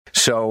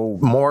So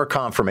more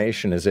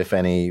confirmation, as if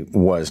any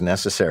was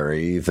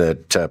necessary,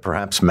 that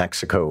perhaps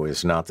Mexico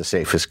is not the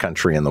safest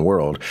country in the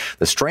world.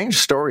 The strange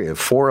story of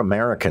 4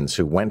 Americans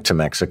who went to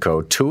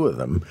Mexico, 2 of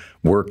them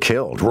were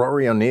killed.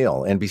 Rory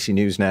O'Neill, NBC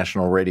News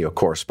national radio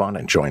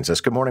correspondent, joins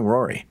us. Good morning,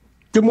 Rory.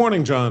 Good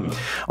morning, John.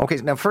 Okay,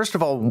 now, first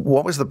of all,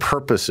 what was the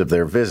purpose of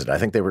their visit? I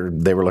think they were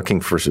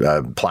looking for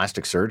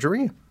plastic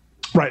surgery?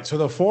 Right. So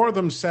the 4 of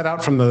them set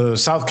out from the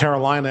South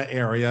Carolina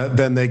area.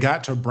 Then they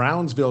got to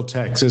Brownsville,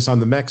 Texas on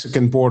the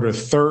Mexican border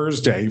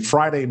Thursday.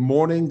 Friday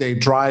morning, they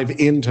drive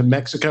into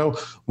Mexico.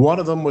 One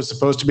of them was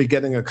supposed to be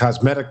getting a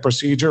cosmetic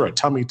procedure, a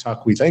tummy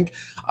tuck, we think,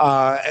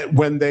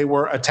 when they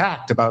were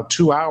attacked about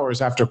 2 hours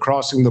after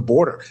crossing the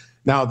border.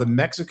 Now, the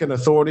Mexican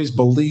authorities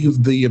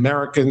believe the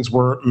Americans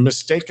were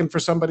mistaken for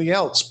somebody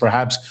else,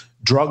 perhaps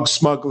drug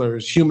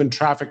smugglers, human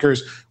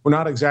traffickers. We're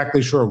not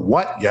exactly sure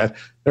what yet.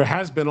 There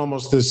has been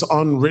almost this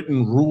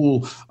unwritten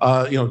rule,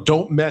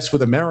 don't mess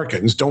with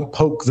Americans, don't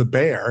poke the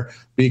bear,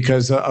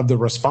 because of the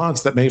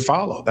response that may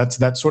follow.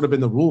 That's sort of been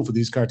the rule for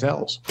these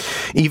cartels.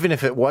 Even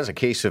if it was a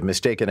case of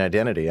mistaken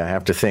identity, I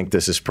have to think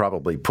this has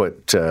probably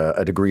put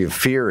a degree of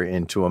fear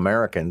into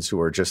Americans who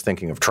are just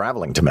thinking of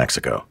traveling to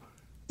Mexico.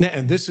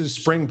 And this is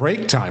spring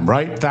break time,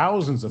 right?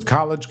 Thousands of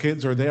college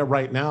kids are there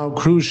right now.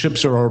 Cruise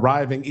ships are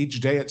arriving each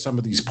day at some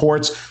of these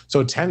ports.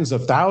 So tens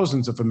of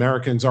thousands of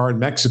Americans are in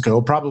Mexico,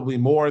 probably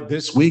more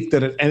this week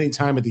than at any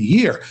time of the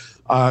year.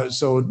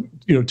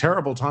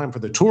 Terrible time for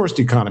the tourist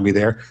economy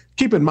there.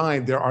 Keep in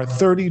mind, there are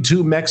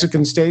 32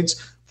 Mexican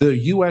states. The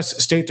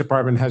U.S. State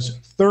Department has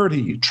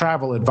 30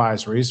 travel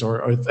advisories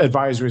or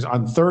advisories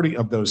on 30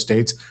 of those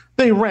states.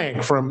 They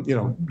rank from,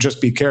 just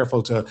be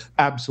careful to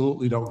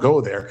absolutely don't go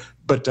there.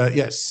 But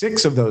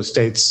 6 of those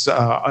states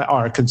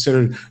are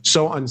considered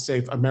so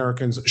unsafe,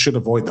 Americans should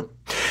avoid them.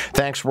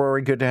 Thanks,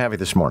 Rory. Good to have you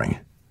this morning.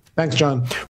 Thanks, John.